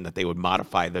imagine that they would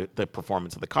modify the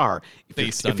performance of the car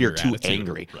if you're too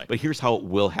angry. Right. But here's how it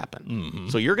will happen. Mm-hmm.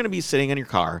 So you're going to be sitting in your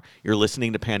car, you're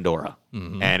listening to Pandora,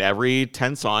 and every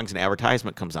 10 songs, an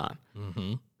advertisement comes on.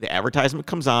 Mm-hmm. The advertisement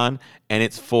comes on, and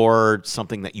it's for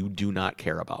something that you do not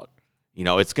care about. You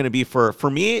know, it's going to be for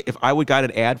me, if I would got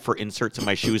an ad for inserts in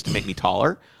my shoes to make me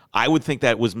taller, I would think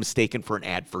that was mistaken for an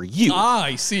ad for you. Ah,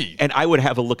 I see. And I would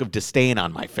have a look of disdain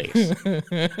on my face.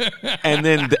 And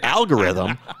then the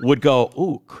algorithm would go,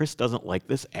 ooh, Chris doesn't like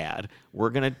this ad. We're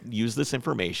going to use this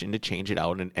information to change it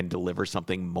out and deliver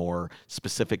something more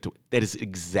specific to that is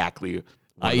exactly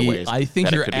one of the ways. I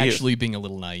think you're actually being a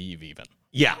little naive even.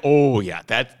 Yeah. Oh, yeah.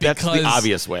 That's the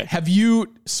obvious way.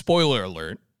 Spoiler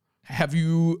alert, have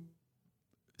you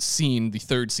seen the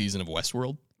 3rd season of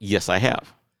Westworld? Yes, I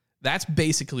have. That's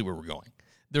basically where we're going.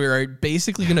 There are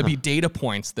basically going to be data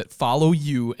points that follow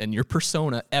you and your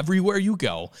persona everywhere you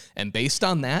go. And based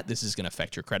on that, this is going to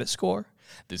affect your credit score.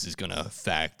 This is going to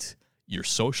affect your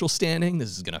social standing. This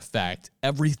is going to affect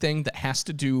everything that has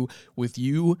to do with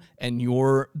you and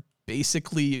your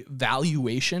basically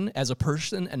valuation as a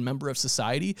person and member of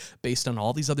society based on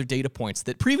all these other data points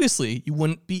that previously you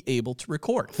wouldn't be able to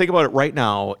record. Think about it right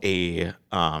now.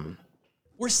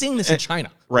 We're seeing this in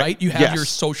China, right? You have your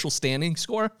social standing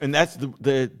score. And that's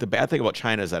the bad thing about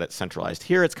China is that it's centralized.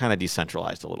 Here, it's kind of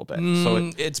decentralized a little bit.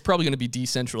 So it's probably going to be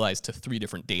decentralized to 3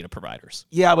 different data providers.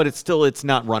 Yeah, but it's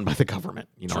not run by the government.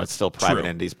 You know, it's still private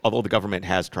entities, although the government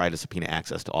has tried to subpoena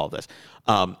access to all of this.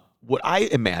 What I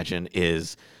imagine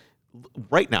is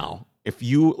right now,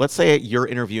 let's say you're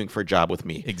interviewing for a job with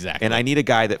me. Exactly. And I need a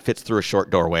guy that fits through a short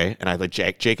doorway. And I like,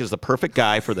 Jake is the perfect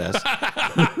guy for this.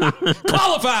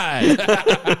 Qualified.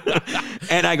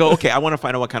 And I go, okay, I want to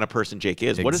find out what kind of person Jake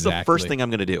is. Exactly. What is the first thing I'm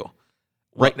going to do?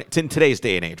 In today's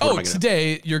day and age. I'm going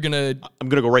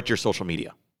to go right to your social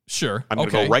media. Sure. I'm going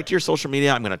to go right to your social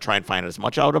media. I'm going to try and find as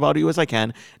much out about you as I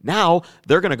can. Now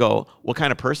they're going to go, what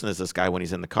kind of person is this guy when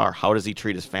he's in the car? How does he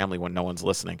treat his family when no one's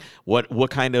listening?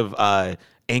 What kind of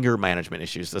anger management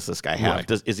issues does this guy have?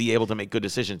 Right. Is he able to make good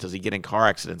decisions? Does he get in car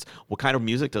accidents? What kind of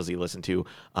music does he listen to?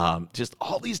 Just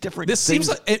all these different things. Seems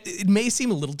like it may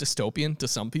seem a little dystopian to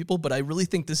some people, but I really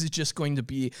think this is just going to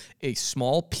be a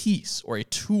small piece or a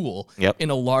tool in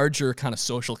a larger kind of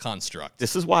social construct.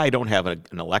 This is why I don't have an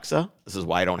Alexa. This is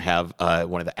why I don't have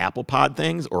one of the Apple Pod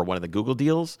things or one of the Google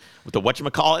deals with the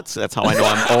whatchamacallits. That's how I know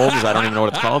I'm old, is I don't even know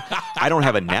what it's called. I don't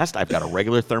have a Nest. I've got a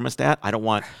regular thermostat. I don't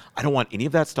want any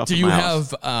of that stuff in my house.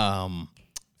 Do you have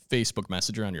Facebook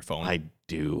Messenger on your phone? I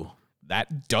do.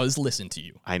 That does listen to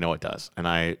you. I know it does.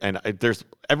 And there's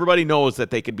everybody knows that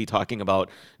they could be talking about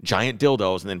giant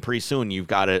dildos, and then pretty soon you've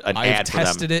got an ad for them. I've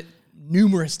tested it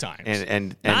numerous times.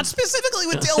 And not specifically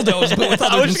with dildos, but with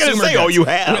other consumer goods. You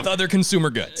have. With other consumer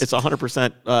goods. It's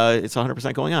 100%. It's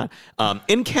 100% going on.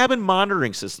 In-cabin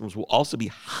monitoring systems will also be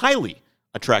highly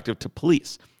attractive to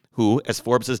police, who, as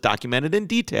Forbes has documented in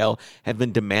detail, have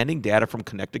been demanding data from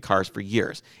connected cars for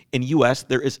years. In U.S.,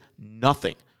 there is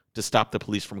nothing to stop the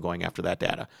police from going after that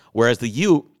data, whereas the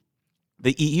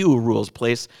EU rules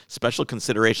place special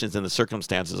considerations in the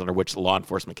circumstances under which law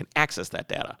enforcement can access that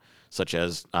data, such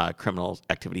as criminal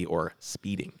activity or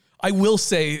speeding. I will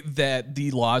say that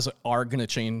the laws are going to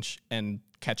change and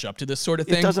catch up to this sort of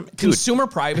thing. Consumer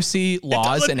privacy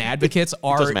laws and advocates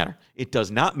are... It doesn't matter. It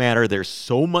does not matter. There's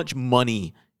so much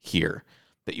money here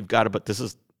that you've got to... But this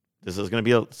is going to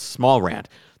be a small rant.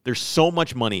 There's so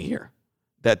much money here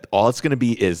that all it's going to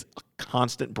be is a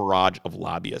constant barrage of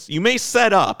lobbyists. You may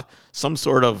set up some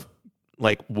sort of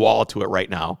like wall to it right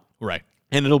now. Right.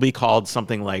 And it'll be called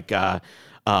something like the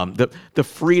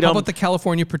freedom. How about the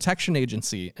California Protection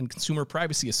Agency and Consumer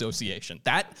Privacy Association?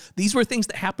 These were things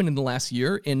that happened in the last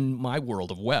year in my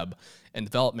world of web and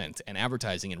development and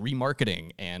advertising and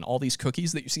remarketing and all these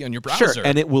cookies that you see on your browser. Sure,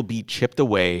 and it will be chipped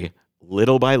away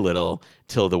little by little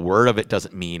till the word of it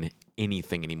doesn't mean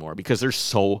anything anymore because there's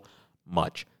so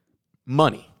much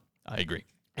money. I agree.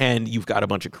 And you've got a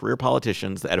bunch of career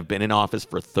politicians that have been in office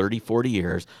for 30, 40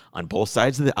 years on both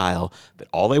sides of the aisle that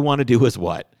all they want to do is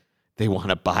what? They want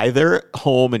to buy their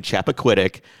home in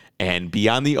Chappaquiddick and be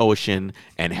on the ocean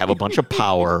and have a bunch of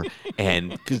power.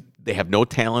 And 'cause They have no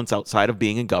talents outside of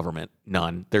being in government,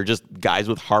 none. They're just guys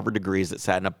with Harvard degrees that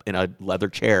sat in a leather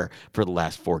chair for the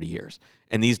last 40 years.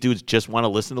 And these dudes just want to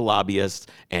listen to lobbyists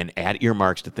and add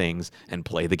earmarks to things and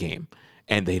play the game.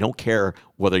 And they don't care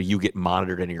whether you get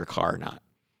monitored in your car or not.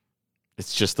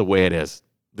 It's just the way it is.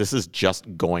 This is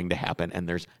just going to happen, and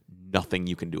there's nothing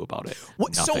you can do about it.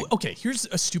 What, so, okay, here's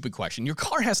a stupid question. Your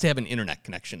car has to have an internet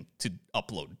connection to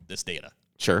upload this data.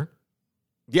 Sure.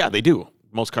 Yeah, they do.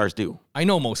 Most cars do. I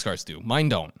know most cars do. Mine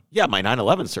don't. Yeah, my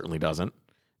 911 certainly doesn't.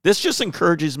 This just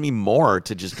encourages me more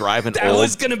to just drive an old... That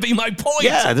was going to be my point.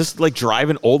 Yeah, this is like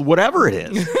driving old whatever it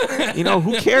is.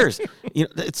 Who cares?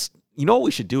 What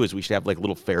we should do is we should have like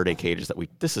little Faraday cages that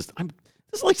this is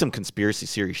like some conspiracy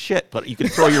series shit, but you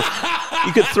could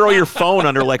throw your phone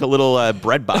under like a little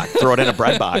bread box, throw it in a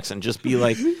bread box and just be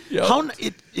like,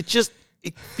 it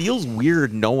feels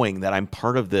weird knowing that I'm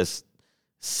part of this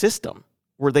system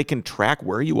where they can track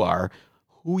where you are,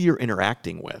 who you're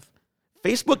interacting with.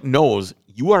 Facebook knows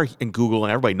you are, and Google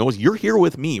and everybody knows you're here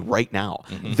with me right now.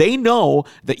 Mm-hmm. They know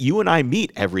that you and I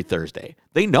meet every Thursday.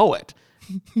 They know it.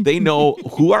 They know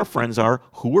who our friends are,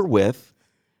 who we're with.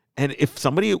 And if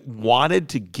somebody wanted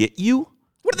to get you...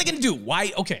 What are they going to do?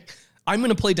 Why? Okay, I'm going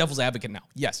to play devil's advocate now.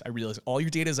 Yes, I realize all your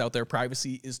data is out there.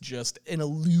 Privacy is just an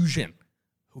illusion.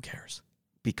 Who cares?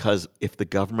 Because if the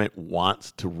government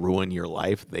wants to ruin your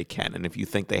life, they can. And if you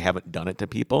think they haven't done it to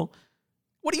people...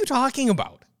 What are you talking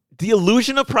about? The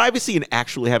illusion of privacy and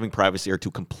actually having privacy are two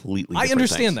completely different things. I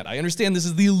understand things. that. I understand this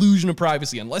is the illusion of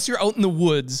privacy. Unless you're out in the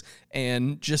woods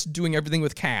and just doing everything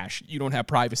with cash, you don't have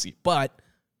privacy. But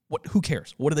who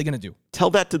cares? What are they going to do? Tell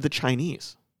that to the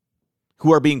Chinese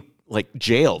who are being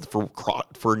jailed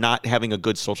for not having a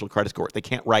good social credit score. They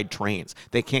can't ride trains.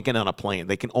 They can't get on a plane.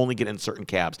 They can only get in certain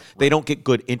cabs. They don't get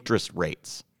good interest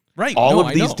rates. Right. All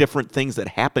of these different things that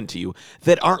happen to you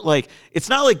that aren't it's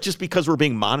not like just because we're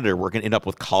being monitored, we're going to end up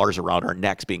with collars around our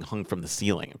necks being hung from the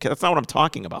ceiling. Okay, that's not what I'm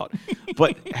talking about.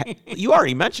 But you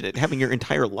already mentioned it, having your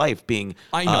entire life being...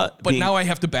 I know, but now I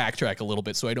have to backtrack a little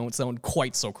bit so I don't sound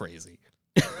quite so crazy.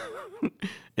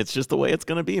 It's just the way it's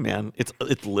going to be, man. It's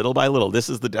little by little. This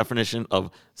is the definition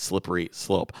of slippery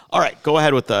slope. All right, go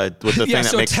ahead with the thing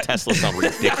that makes Tesla sound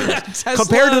ridiculous.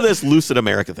 Compared to this Lucid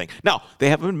America thing. Now, they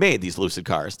haven't made these Lucid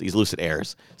cars, these Lucid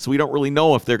Airs, so we don't really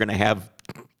know if they're going to have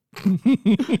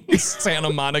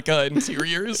Santa Monica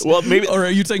interiors. Well, maybe. Or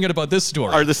are you thinking about this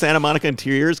story? Are the Santa Monica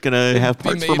interiors going to have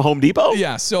parts from Home Depot?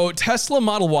 Yeah. So Tesla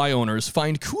Model Y owners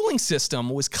find cooling system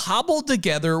was cobbled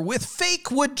together with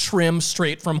fake wood trim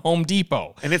straight from Home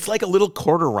Depot. And it's like a little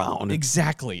quarter round.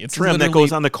 Exactly. It's trim that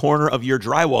goes on the corner of your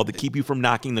drywall to keep you from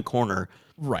knocking the corner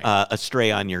astray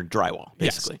on your drywall,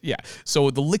 basically. Yes, yeah. So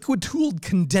the liquid-cooled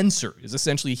condenser is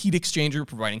essentially a heat exchanger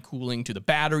providing cooling to the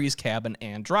batteries, cabin,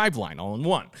 and driveline all in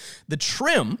one. The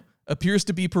trim appears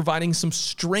to be providing some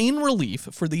strain relief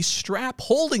for the strap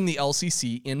holding the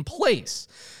LCC in place.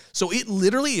 So it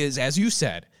literally is, as you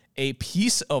said, a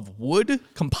piece of wood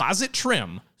composite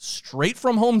trim straight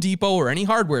from Home Depot or any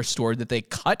hardware store that they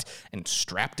cut and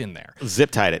strapped in there.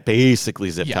 Zip-tied it, basically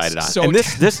zip-tied it on. So and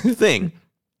this thing...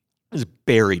 is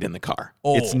buried in the car.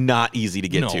 It's not easy to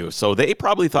get to. So they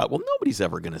probably thought, well, nobody's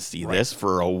ever going to see this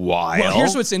for a while. Well,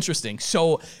 here's what's interesting.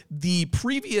 So the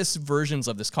previous versions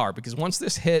of this car, because once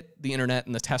this hit the internet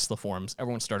and the Tesla forums,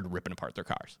 everyone started ripping apart their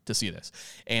cars to see this.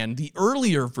 And the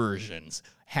earlier versions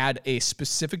had a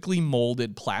specifically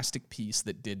molded plastic piece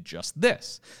that did just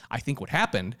this. I think what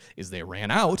happened is they ran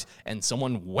out and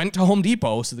someone went to Home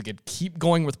Depot so they could keep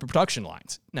going with the production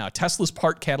lines. Now, Tesla's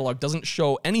part catalog doesn't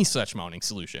show any such mounting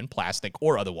solution, plastic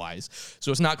or otherwise,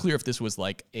 so it's not clear if this was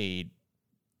like a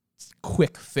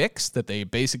quick fix that they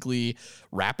basically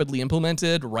rapidly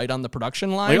implemented right on the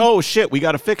production line. Like, oh shit, we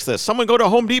got to fix this. Someone go to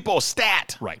Home Depot,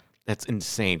 stat. Right. That's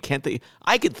insane. Can't they?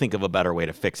 I could think of a better way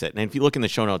to fix it. And if you look in the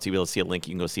show notes, you'll be able to see a link.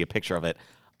 You can go see a picture of it.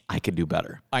 I could do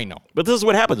better. I know. But this is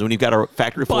what happens when you've got a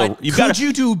factory full of... Could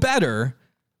you do better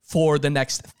for the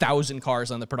next 1,000 cars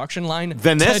on the production line?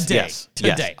 Than this? Today. Yes.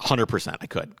 Today. Yes, 100% I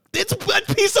could. It's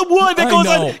a piece of wood that goes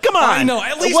on. Come on. I know.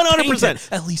 At least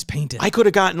 100%. At least paint it. I could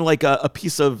have gotten like a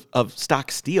piece of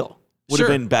stock steel. Would have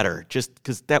been better, just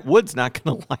because that wood's not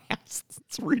going to last.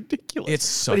 It's ridiculous. It's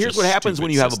such But here's what happens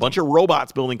when you have a bunch of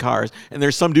robots building cars, and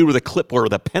there's some dude with a clipboard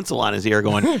with a pencil on his ear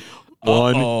going,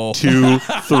 1, 2,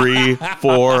 3,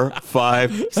 4,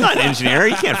 5. He's not an engineer.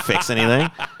 He can't fix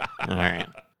anything. All right.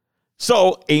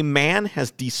 So a man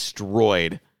has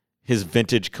destroyed his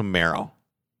vintage Camaro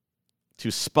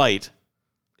to spite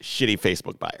shitty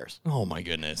Facebook buyers. Oh, my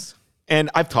goodness. And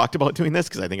I've talked about doing this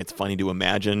because I think it's funny to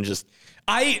imagine just...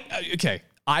 I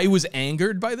I was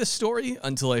angered by this story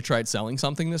until I tried selling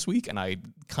something this week, and I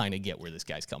kind of get where this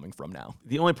guy's coming from now.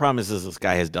 The only problem is this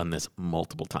guy has done this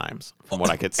multiple times. From what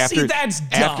I could See, that's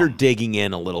dumb. after digging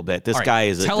in a little bit, this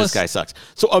guy sucks.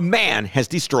 So a man has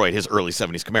destroyed his early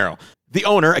 70s Camaro. The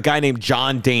owner, a guy named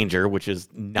John Danger, which is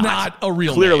not a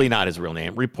real clearly name. not his real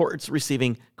name, reports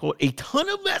receiving, quote, a ton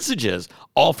of messages,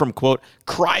 all from, quote,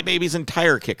 crybabies and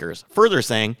tire kickers. Further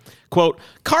saying, quote,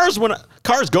 cars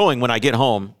going when I get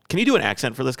home. Can you do an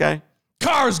accent for this guy?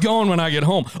 Car's going when I get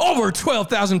home. Over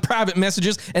 12,000 private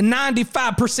messages, and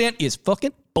 95% is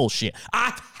fucking bullshit.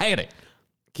 I hate it.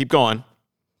 Keep going.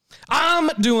 I'm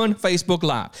doing Facebook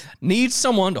Live. Need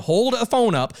someone to hold a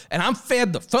phone up, and I'm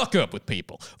fed the fuck up with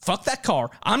people. Fuck that car.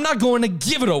 I'm not going to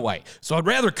give it away. So I'd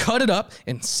rather cut it up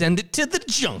and send it to the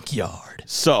junkyard.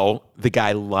 So the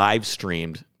guy live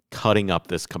streamed cutting up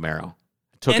this Camaro.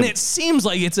 It seems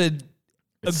like it's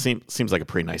seems like a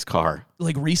pretty nice car.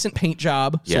 Like recent paint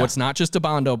job, so it's not just a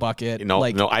Bondo bucket. No,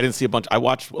 I didn't see a bunch. I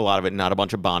watched a lot of it. Not a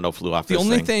bunch of Bondo flew off. The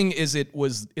only thing is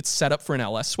it's set up for an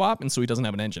LS swap, and so he doesn't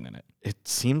have an engine in it. It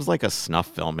seems like a snuff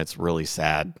film. It's really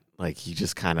sad. Like he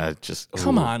just kind of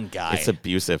come on, guy. It's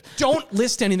abusive. Don't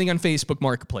list anything on Facebook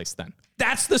Marketplace then.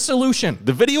 That's the solution.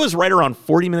 The video is right around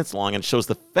 40 minutes long and shows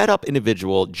the fed-up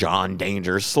individual, John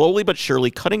Danger, slowly but surely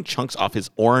cutting chunks off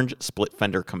his orange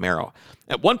split-fender Camaro.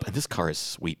 At one point, this car is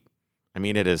sweet. I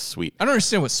mean, it is sweet. I don't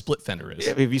understand what split fender is.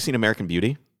 Have you seen American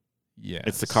Beauty? Yeah.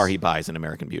 It's the car he buys in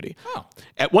American Beauty. Oh.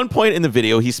 At one point in the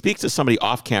video, he speaks to somebody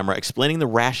off camera explaining the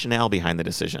rationale behind the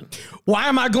decision. Why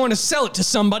am I going to sell it to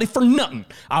somebody for nothing?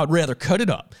 I would rather cut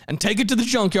it up and take it to the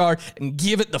junkyard and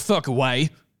give it the fuck away.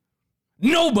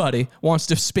 Nobody wants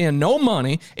to spend no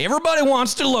money. Everybody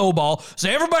wants to lowball. So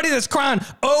everybody that's crying,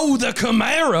 oh, the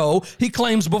Camaro, he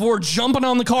claims before jumping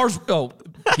on the car's... Oh,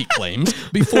 he claims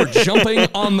before jumping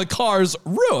on the car's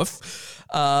roof...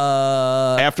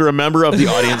 After a member of the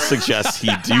audience suggests he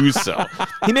do so.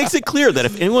 He makes it clear that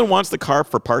if anyone wants the car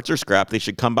for parts or scrap, they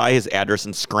should come by his address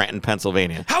in Scranton,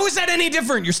 Pennsylvania. How is that any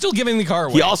different? You're still giving the car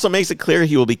away. He also makes it clear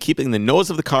he will be keeping the nose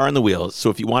of the car on the wheels, so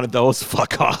if you wanted those,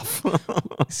 fuck off.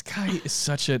 This guy is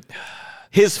such a...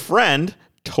 His friend,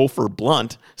 Topher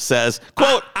Blunt, says,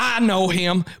 quote, I know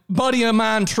him. Buddy of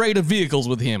mine traded vehicles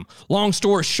with him. Long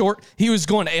story short, he was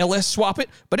going to LS swap it,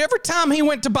 but every time he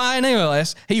went to buy an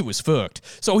LS, he was fucked.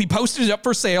 So he posted it up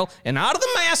for sale, and out of the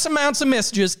mass amounts of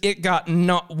messages, it got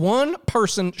not one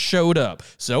person showed up.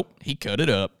 So he cut it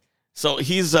up. So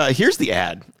he's here's the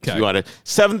ad. If you want it.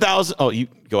 $7,000. Oh, you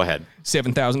go ahead.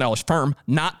 $7,000 firm,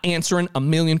 not answering a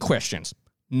million questions.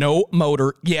 No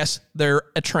motor. Yes, they're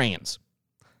a trans.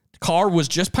 Car was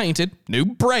just painted, new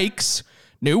brakes,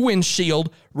 new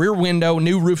windshield, rear window,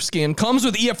 new roof skin, comes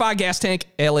with EFI gas tank,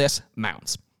 LS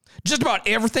mounts. Just about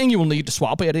everything you will need to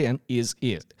swap it in is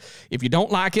it. If you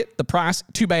don't like it, the price,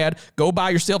 too bad. Go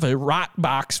buy yourself a right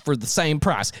box for the same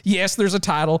price. Yes, there's a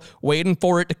title waiting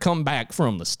for it to come back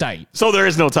from the state. So there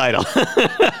is no title.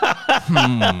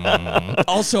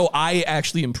 Also, I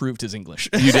actually improved his English.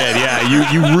 You did,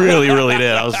 yeah. You really, really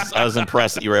did. I was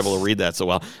impressed that you were able to read that so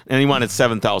well. And he wanted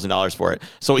 $7,000 for it.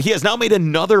 So he has now made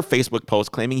another Facebook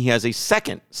post claiming he has a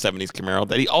second 70s Camaro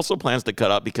that he also plans to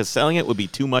cut up because selling it would be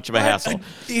too much of a hassle.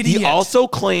 He also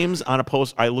claims on a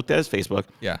post, I looked at his Facebook,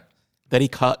 that he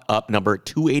cut up number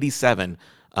 287,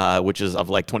 which is of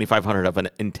like 2,500 of an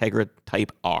Integra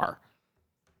Type R.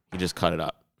 He just cut it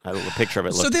up. I have a picture of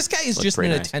it. So this guy is just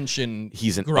an nice. attention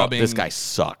grubbing. This guy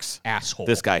sucks. Asshole.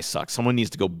 This guy sucks. Someone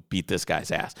needs to go beat this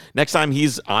guy's ass. Next time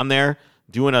he's on there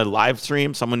doing a live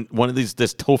stream, this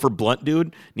Topher Blunt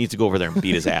dude needs to go over there and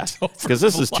beat his ass because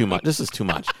this is too much. This is too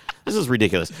much. This is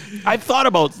ridiculous. I've thought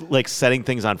about like setting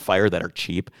things on fire that are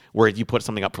cheap, where you put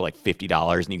something up for like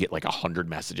 $50 and you get like 100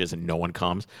 messages and no one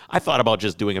comes. I thought about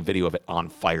just doing a video of it on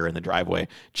fire in the driveway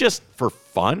just for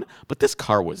fun. But this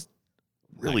car was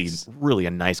really, really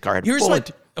a nice car.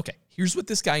 Here's what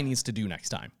this guy needs to do next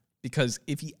time. Because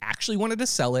if he actually wanted to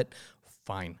sell it,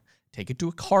 fine. Take it to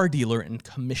a car dealer and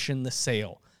commission the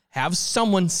sale. Have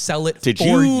someone sell it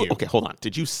for you. Okay, hold on.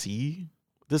 Did you see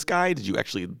this guy? Did you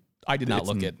actually... I did not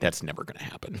look at... That's never going to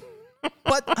happen.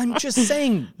 But I'm just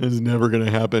saying... It's never going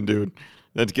to happen, dude.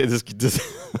 That's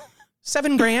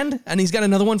 $7,000, and he's got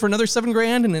another one for another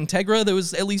 $7,000, and Integra that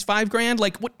was at least $5,000.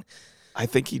 Like, what? I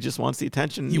think he just wants the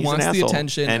attention. He wants the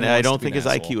attention. And I don't think his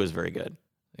IQ is very good.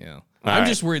 Yeah. I'm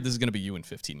just worried this is going to be you in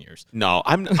 15 years. No,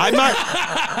 I'm not.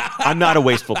 I'm not a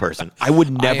wasteful person. I would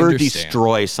never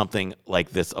destroy something like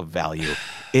this of value.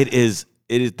 This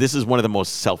is one of the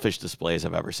most selfish displays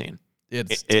I've ever seen.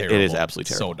 It's terrible. It is absolutely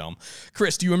terrible. So dumb.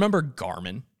 Chris, do you remember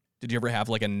Garmin? Did you ever have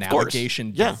like a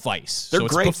navigation device? They're so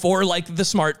it's great. before like the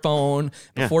smartphone,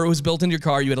 before it was built into your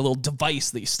car, you had a little device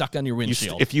that you stuck on your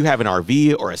windshield. If you have an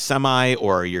RV or a semi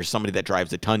or you're somebody that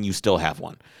drives a ton, you still have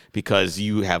one because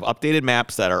you have updated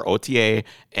maps that are OTA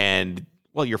and,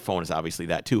 well, your phone is obviously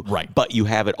that too. Right. But you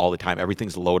have it all the time.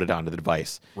 Everything's loaded onto the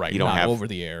device. Right. You don't have over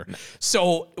the air.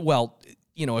 So, well,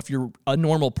 you know, if you're a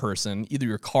normal person, either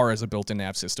your car has a built-in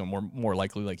nav system or more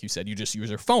likely, like you said, you just use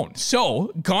your phone.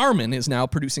 So Garmin is now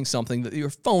producing something that your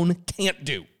phone can't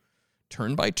do.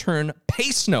 Turn-by-turn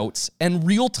pace notes and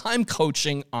real-time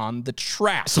coaching on the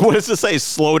track. So what does it say?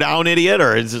 Slow down, idiot?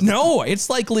 Or is it... No, it's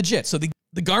like legit. So the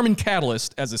Garmin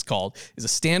Catalyst, as it's called, is a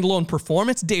standalone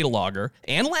performance data logger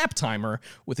and lap timer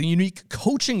with a unique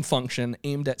coaching function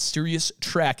aimed at serious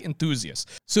track enthusiasts.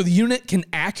 So the unit can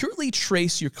accurately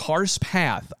trace your car's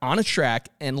path on a track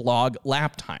and log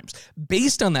lap times.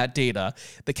 Based on that data,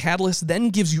 the Catalyst then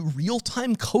gives you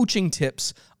real-time coaching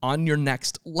tips on your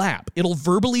next lap. It'll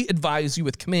verbally advise you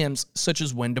with commands such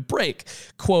as when to brake.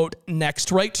 Quote, next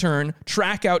right turn,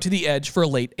 track out to the edge for a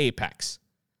late apex.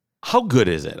 How good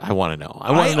is it? I want to know.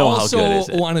 I want to know how good is it. I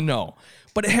also want to know.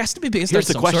 But it has to be based Here's on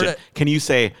the some question. sort of... Can you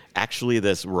say, actually,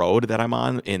 this road that I'm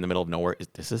on in the middle of nowhere,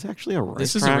 this is actually a racetrack?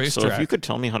 This is a racetrack. So if you could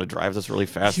tell me how to drive this really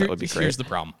fast, that would be great. Here's the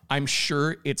problem. I'm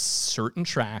sure it's certain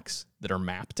tracks that are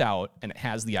mapped out and it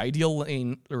has the ideal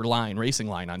lane or racing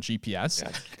line on GPS.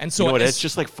 Yeah. And so it's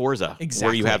just like Forza, exactly,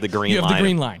 where you have the green line. You have the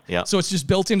green line. Yeah. So it's just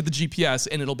built into the GPS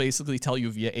and it'll basically tell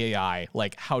you via AI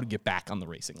like how to get back on the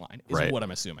racing line is what I'm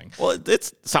assuming. Well,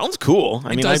 it sounds cool.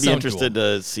 I mean, I'd be interested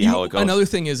to see how it goes. Another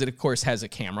thing is it, of course, has a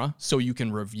camera so you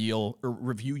can review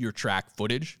your track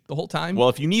footage the whole time. Well,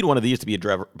 if you need one of these to be a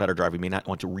better driver, you may not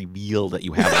want to reveal that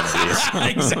you have one of these.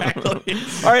 Exactly.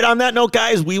 All right, on that note,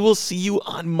 guys, we will see you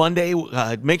on Monday.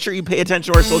 Make sure you pay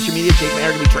attention to our social media. Jake and I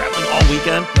are going to be traveling all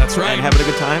weekend. That's right. And having a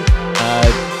good time.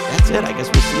 That's it. I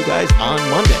guess we'll see you guys on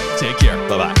Monday. Take care.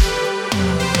 Bye-bye.